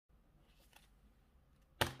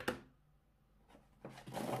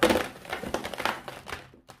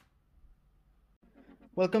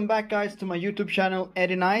Welcome back guys to my YouTube channel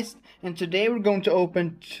Eddienized, and today we're going to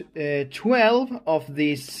open 12 of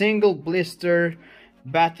these single blister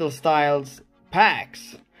Battle Styles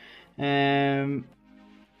packs.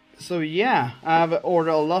 So yeah, I've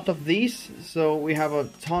ordered a lot of these, so we have a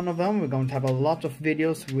ton of them. We're going to have a lot of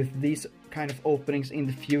videos with these kind of openings in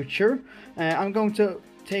the future. I'm going to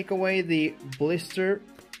take away the blister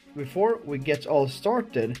before we get all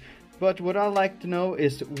started. But what I like to know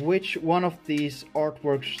is which one of these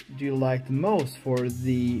artworks do you like the most for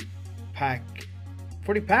the pack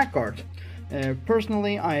art.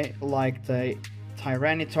 Personally, I like the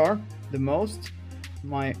Tyranitar the most,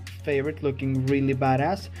 my favorite, looking really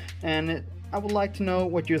badass, and I would like to know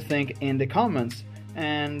what you think in the comments.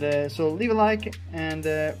 And so leave a like and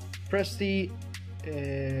press the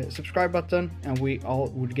subscribe button, and we all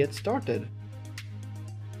would get started.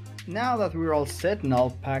 Now that we're all set and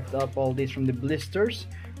all packed up all these from the blisters,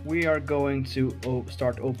 we are going to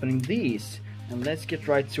start opening these, and let's get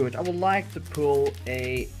right to it. I would like to pull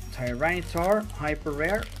a Tyranitar Hyper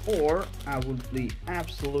Rare, or I would be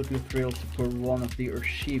absolutely thrilled to pull one of the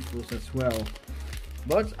Urshifus as well.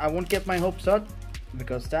 But I won't get my hopes up,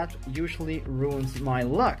 because that usually ruins my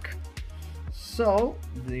luck. So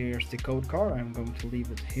there's the code card. I'm going to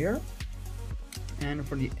leave it here. And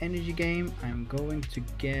for the energy game, I'm going to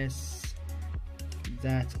guess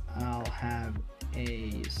that I'll have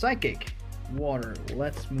a Psychic Water.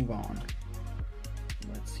 Let's move on.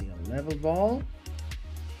 Let's see, a Level Ball,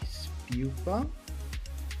 Spupa,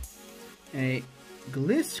 a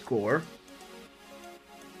Gliscor,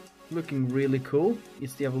 looking really cool.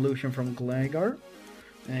 It's the evolution from Gligar,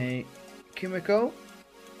 a Kimiko,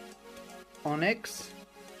 Onix,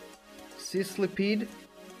 Sislipede,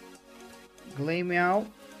 Glameow,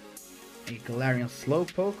 a Galarian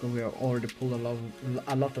Slowpoke, and we have already pulled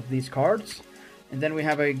a lot of these cards. And then we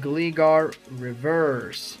have a Gligar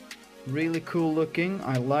Reverse, really cool looking.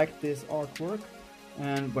 I like this artwork.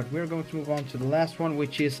 But we're going to move on to the last one,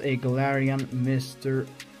 which is a Galarian Mr.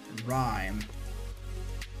 Rhyme.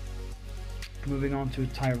 Moving on to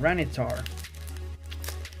Tyranitar.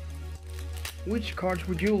 Which cards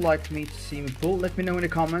would you like me to see me pull? Let me know in the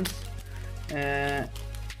comments.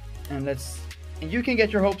 And you can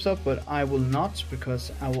get your hopes up, but I will not, because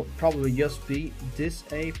I will probably just be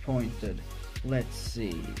disappointed. Let's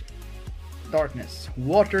see. Darkness.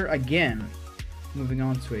 Water again. Moving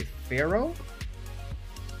on to a Pharaoh.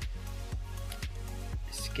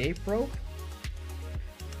 Escape Rope.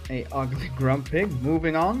 A Ugly Grumpig.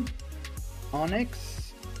 Moving on.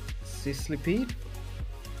 Onix. Sislipede.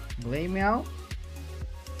 Glameow.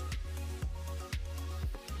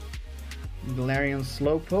 Galarian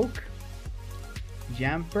Slowpoke,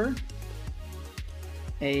 Jamper,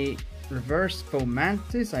 a Reverse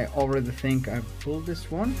Fomantis. I already think I've pulled this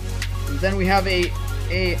one. And then we have a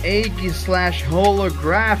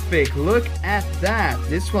Holographic. Look at that.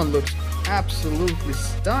 This one looks absolutely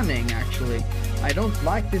stunning, actually. I don't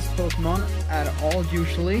like this Pokemon at all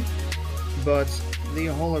usually, but the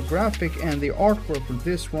holographic and the artwork for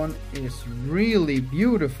this one is really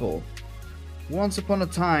beautiful. Once upon a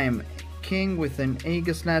time, king with an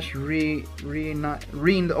Aegislash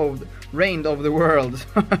reigned over the world.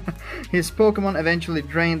 His Pokemon eventually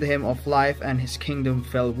drained him of life, and his kingdom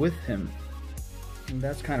fell with him. And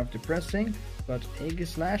that's kind of depressing, but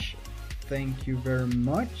Aegislash, thank you very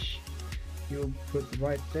much. You'll put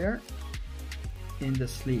right there in the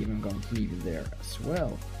sleeve. I'm going to leave it there as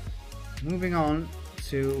well. Moving on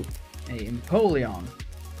to a Empoleon.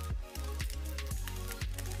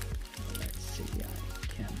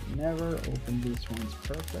 Never open these ones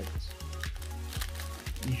perfect.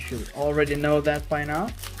 You should already know that by now.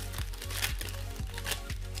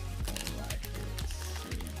 Alright, let's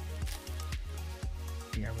see.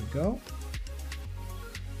 Here we go.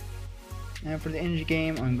 And for the energy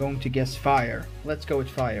game, I'm going to guess fire. Let's go with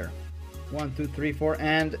fire. 1, 2, 3, 4,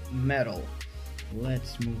 and metal.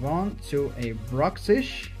 Let's move on to a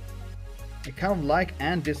Bruxish. I kind of like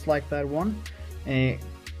and dislike that one. A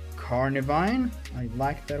Carnivine, I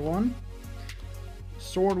like that one.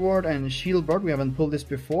 Swordward and Shieldbird, we haven't pulled this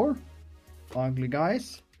before. Ugly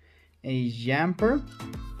guys. A Jamper,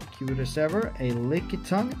 cute as ever. A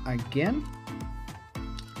Lickitung again.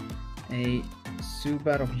 A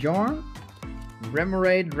Zubat of Yarn.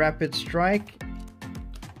 Remoraid, Rapid Strike.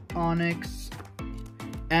 Onix.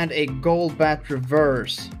 And a Golbat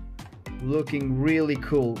Reverse. Looking really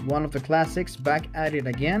cool. One of the classics, back at it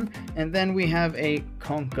again. And then we have a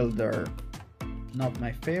Conkeldurr. Not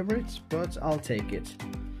my favorites, but I'll take it.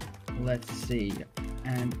 Let's see.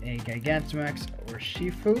 And a Gigantamax or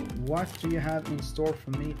Shifu. What do you have in store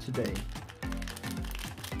for me today?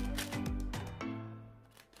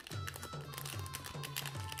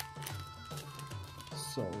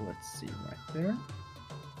 Let's see right there.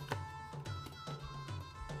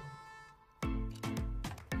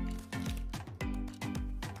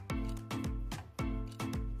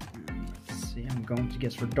 Let's see, I'm going to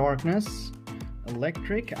guess for darkness.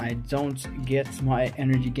 Electric. I don't get my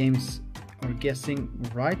energy games or guessing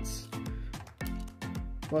right,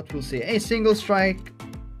 but we'll see. A single strike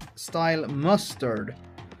style mustard.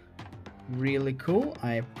 Really cool.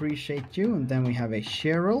 I appreciate you. And then we have a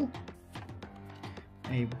Cheryl,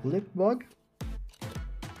 a Blipbug,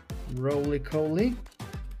 Roly Coly,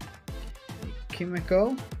 a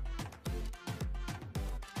Kimiko,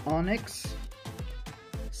 Onyx,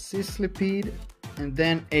 Sislipede, and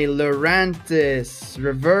then a Lurantis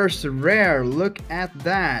reverse rare. Look at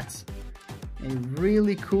that. A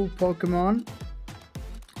really cool Pokemon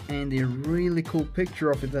and a really cool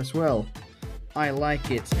picture of it as well. I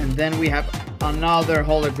like it. And then we have another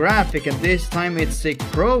holographic, and this time it's a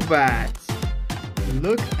Crobat.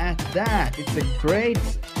 Look at that. It's a great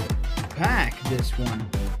pack, this one.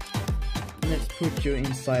 Let's put you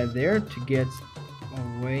inside there to get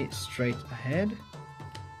away straight ahead.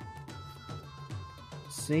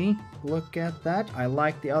 See, look at that. I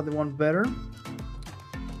like the other one better.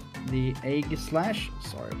 The Aegislash.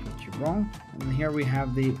 Sorry, I put you wrong. And here we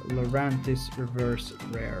have the Lurantis reverse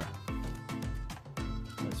rare.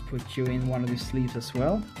 Let's put you in one of the sleeves as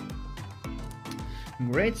well.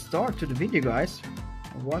 Great start to the video, guys.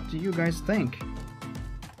 What do you guys think?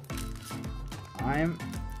 I'm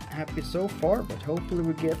happy so far, but hopefully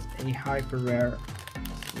we get a hyper rare.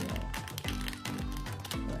 So,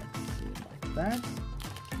 let's see, like that.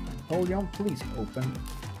 Napoleon, please open.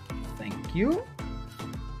 Thank you.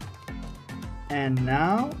 And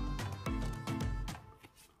now,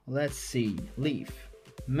 let's see. Leaf.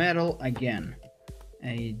 Metal again.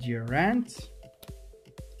 A Durant,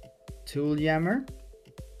 Toolyammer,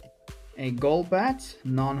 a Golbat,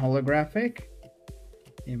 non-holographic,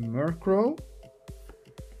 a Murkrow,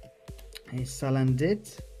 a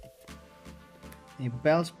Salandit, a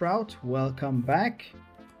Bellsprout, welcome back,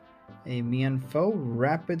 a Mienfoo,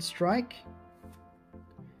 Rapid Strike,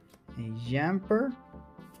 a Yamper,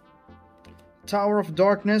 Tower of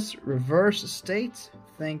Darkness, Reverse State,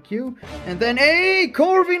 thank you, and then a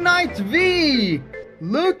Corviknight V!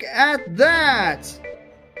 Look at that!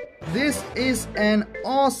 This is an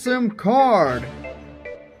awesome card!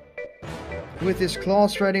 With his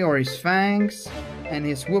claws ready, or his fangs, and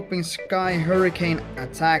his Whooping Sky Hurricane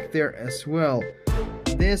attack there as well.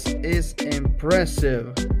 This is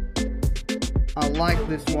impressive. I like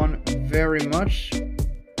this one very much.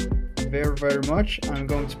 Very much. I'm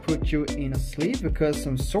going to put you in a sleep because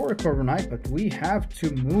I'm sorry, Corviknight, but we have to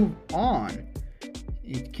move on.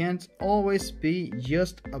 It can't always be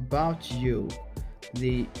just about you.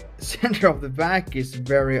 The center of the back is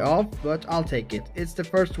very off, but I'll take it. It's the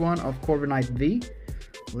first one of Corviknight V.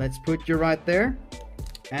 Let's put you right there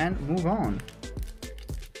and move on.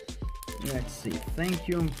 Let's see. Thank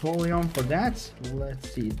you, Napoleon, for that.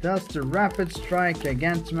 Let's see. Does the Rapid Strike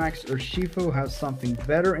Gigantamax or Shifu have something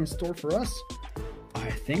better in store for us?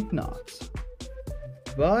 I think not.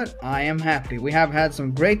 But I am happy. We have had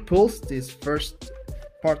some great pulls this first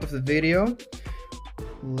part of the video.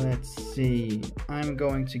 Let's see. I'm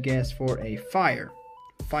going to guess for a fire.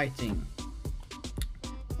 Fighting.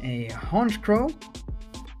 A Honchkrow.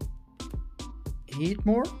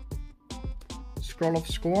 Heatmore. Scroll of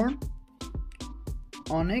Scorn.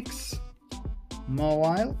 Onyx,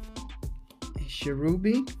 Mawile, a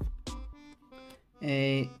Cherubi,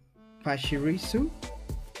 a Pachirisu,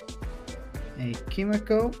 a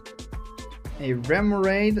Kimiko, a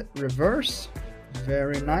Remoraid Reverse,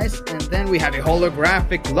 very nice, and then we have a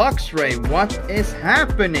holographic Luxray. What is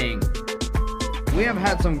happening? We have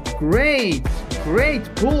had some great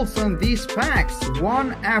pulls on these packs,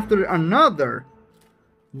 one after another.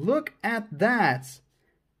 Look at that.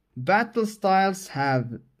 Battle Styles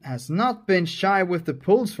has not been shy with the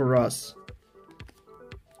pulls for us.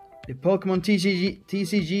 The Pokemon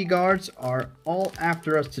TCG guards are all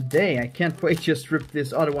after us today. I can't wait to just rip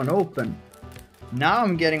this other one open. Now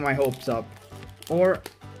I'm getting my hopes up. Or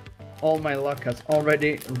all my luck has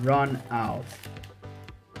already run out.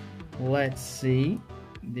 Let's see.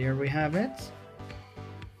 There we have it.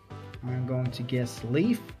 I'm going to guess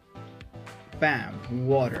Leaf. Bam,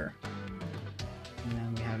 Water. And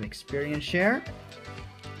then we have Experience Share,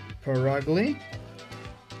 Perugly,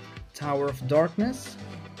 Tower of Darkness,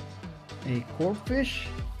 a Corphish,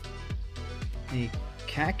 a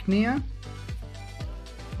Cacnea,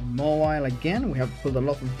 Mawile again. We have pulled a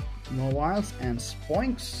lot of Mawiles and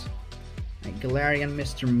Spoinks, a Galarian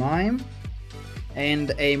Mr. Mime,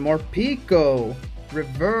 and a Morpeko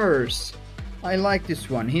Reverse. I like this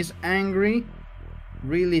one. He's angry,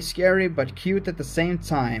 really scary, but cute at the same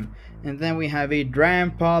time. And then we have a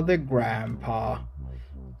Grandpa the Grandpa.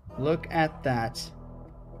 Look at that.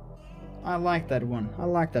 I like that one. I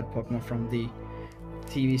like that Pokemon from the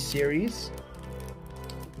TV series.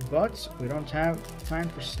 But we don't have time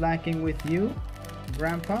for slacking with you,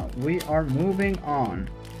 Grandpa. We are moving on.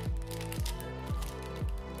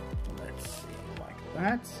 Let's see, like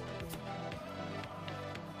that.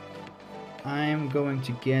 I'm going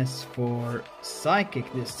to guess for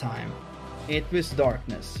Psychic this time. It was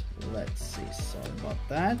Darkness. Let's see, sorry about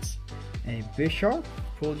that. A Bisharp,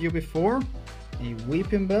 pulled you before. A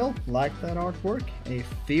Weeping Bell, like that artwork. A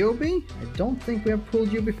Phoebe, I don't think we have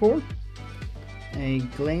pulled you before. A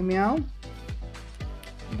Glameow.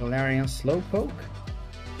 Galarian Slowpoke.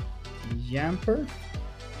 Yamper.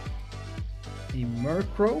 A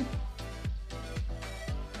Murkrow.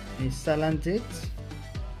 A Salandit.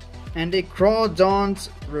 And a Crawdaunt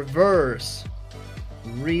Reverse.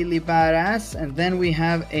 Really badass. And then we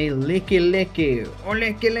have a Licky. Oh,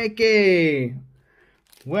 Licky!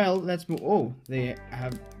 Well, let's move. Oh, they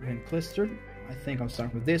have been blistered. I think I'll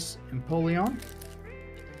start with this Empoleon.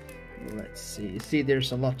 Let's see. See,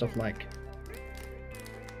 there's a lot of like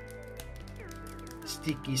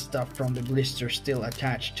sticky stuff from the blister still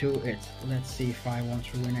attached to it. Let's see if I want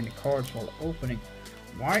to win any cards while opening.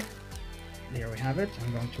 Why? There we have it.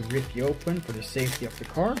 I'm going to rip you open for the safety of the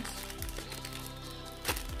cards.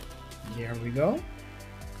 There we go.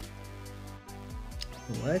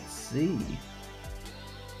 Let's see.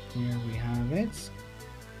 Here we have it.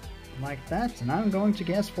 Like that. And I'm going to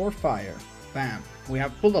guess for fire. Bam. We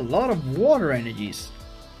have pulled a lot of water energies.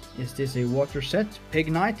 Is this a water set?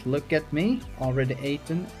 Pignite, look at me. Already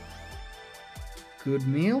eaten. Good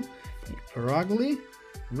meal. A Perugly.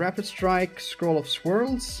 Rapid Strike, Scroll of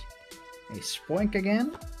Swirls. A Spoink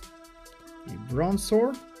again. A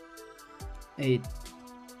Bronzor. A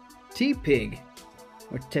T-Pig.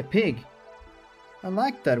 Or Tepig. I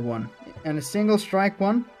like that one. And a single strike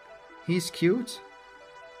one. He's cute.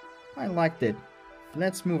 I liked it.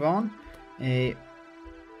 Let's move on. A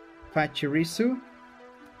Pachirisu.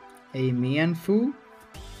 A Mienfoo.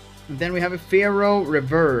 And then we have a Pharaoh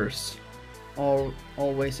Reverse.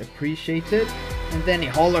 Always appreciated. And then a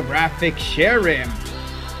holographic Cherim.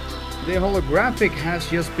 The holographic has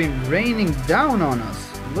just been raining down on us.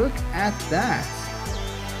 Look at that.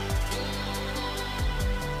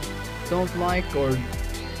 Don't like or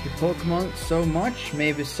the Pokemon so much.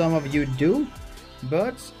 Maybe some of you do.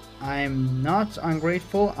 But I'm not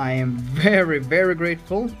ungrateful. I am very, very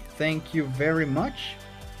grateful. Thank you very much.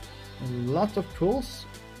 A lot of pulls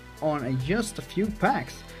on just a few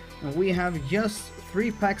packs. And we have just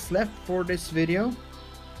 3 packs left for this video.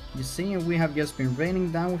 You see, we have just been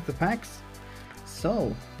raining down with the packs.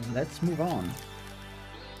 So, let's move on.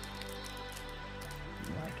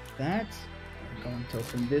 Like that. We're going to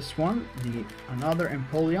open this one. Another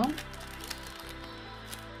Empoleon.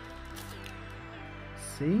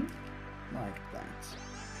 See? Like that.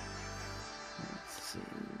 Let's see.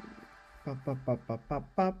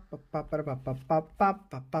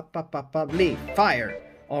 Leaf, fire.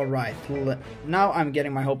 Alright, now I'm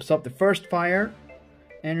getting my hopes up. The first fire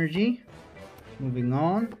energy. Moving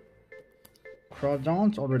on.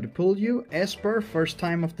 Crawdaunt, already pulled you. Esper, first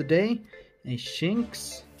time of the day. A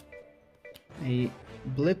Shinx. A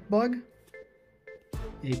Blipbug.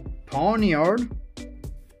 A Pawniard.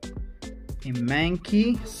 A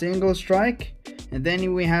Mankey, single strike. And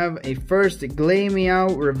then we have a first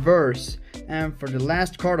Glameow Reverse. And for the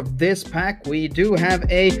last card of this pack, we do have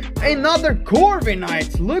another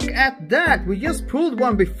Corviknight. Look at that. We just pulled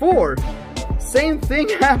one before. Same thing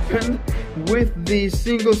happened with the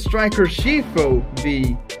single striker Shifo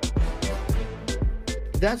V.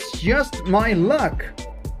 That's just my luck.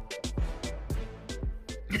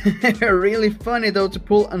 Really funny though to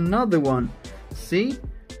pull another one. See?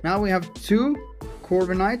 Now we have 2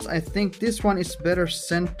 Corviknights. I think this one is better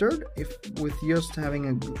centered with just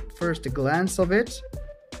having first a glance of it.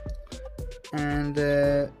 And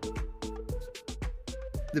the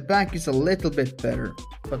back is a little bit better,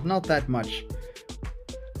 but not that much.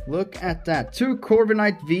 Look at that. 2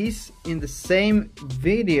 Corviknight Vs in the same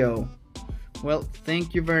video. Well,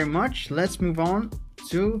 thank you very much. Let's move on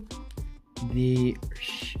to the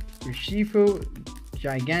Urshifu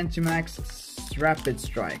Gigantamax Rapid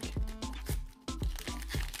Strike.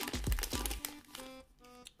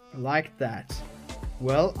 Like that.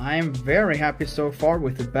 Well, I am very happy so far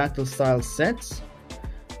with the Battle Style sets.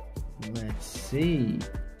 Let's see.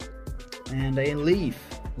 And a Leaf.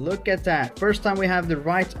 Look at that. First time we have the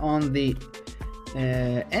right on the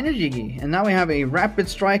energy. And now we have a Rapid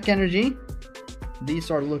Strike energy.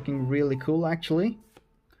 These are looking really cool actually.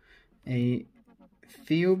 A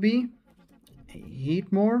Theoby, a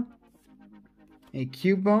Heatmore, a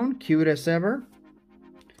Cubone, cute as ever,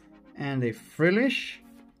 and a Frillish,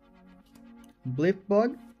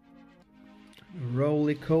 Blipbug,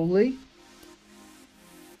 Roly-Coly,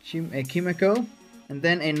 a Kimiko, and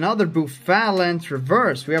then another Bouffalant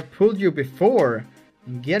reverse. We have pulled you before.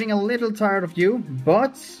 I'm getting a little tired of you,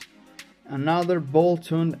 but another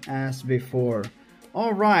Boltund as before.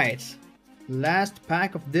 Alright, last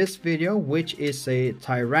pack of this video, which is a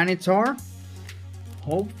Tyranitar.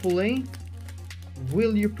 Hopefully,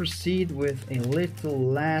 will you proceed with a little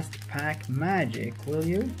last pack magic, will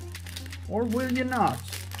you? Or will you not?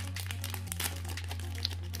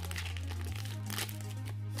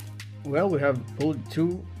 Well, we have pulled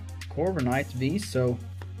 2 Corviknight V's, so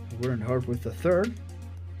we weren't hurt with the third.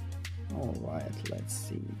 Alright, let's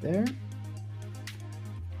see there.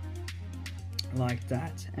 Like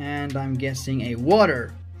that. And I'm guessing a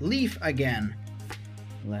Water Leaf again.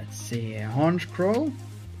 Let's see, a Honchkrow,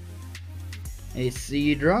 a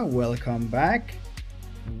Seadra, welcome back.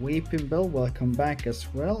 Weepinbell, welcome back as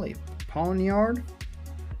well. A Pawniard,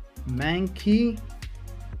 Mankey,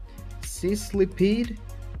 Sislipede,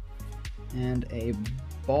 and a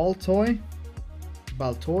Baltoy,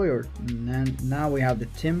 or now we have the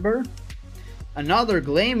Timber, another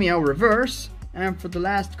Glameow reverse, and for the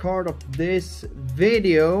last card of this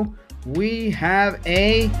video, we have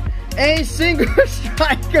a single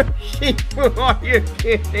striker Shifu. Are you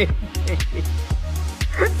kidding me?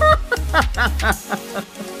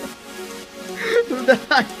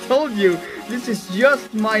 I told you, this is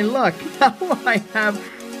just my luck. Now I have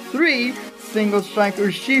 3 single striker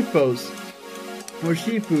Shifus.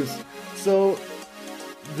 So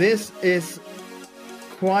this is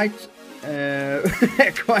quite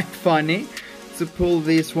quite funny to pull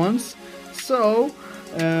these ones. So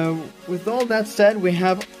with all that said, we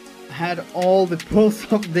have had all the pulls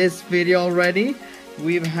of this video already.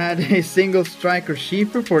 We've had a single striker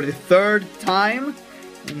Shifu for the 3rd time.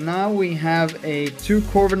 And now we have a 2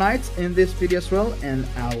 Corviknights in this video as well, and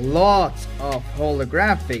a lot of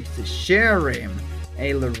holographics. A Sherim,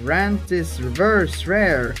 a Lurantis reverse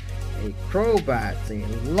rare, a Crobat, a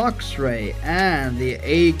Luxray, and the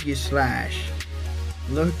Aegislash.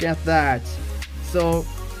 Look at that. So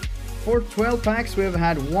for 12 packs we have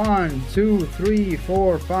had 1, 2, 3,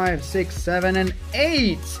 4, 5, 6, 7, and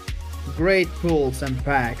 8 great pulls and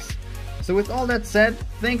packs. So with all that said,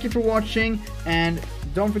 thank you for watching, and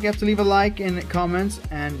don't forget to leave a like in the comments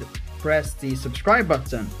and press the subscribe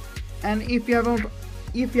button. And if you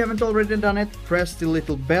haven't already done it, press the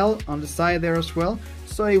little bell on the side there as well,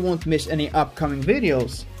 so you won't miss any upcoming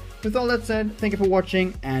videos. With all that said, thank you for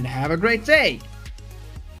watching and have a great day!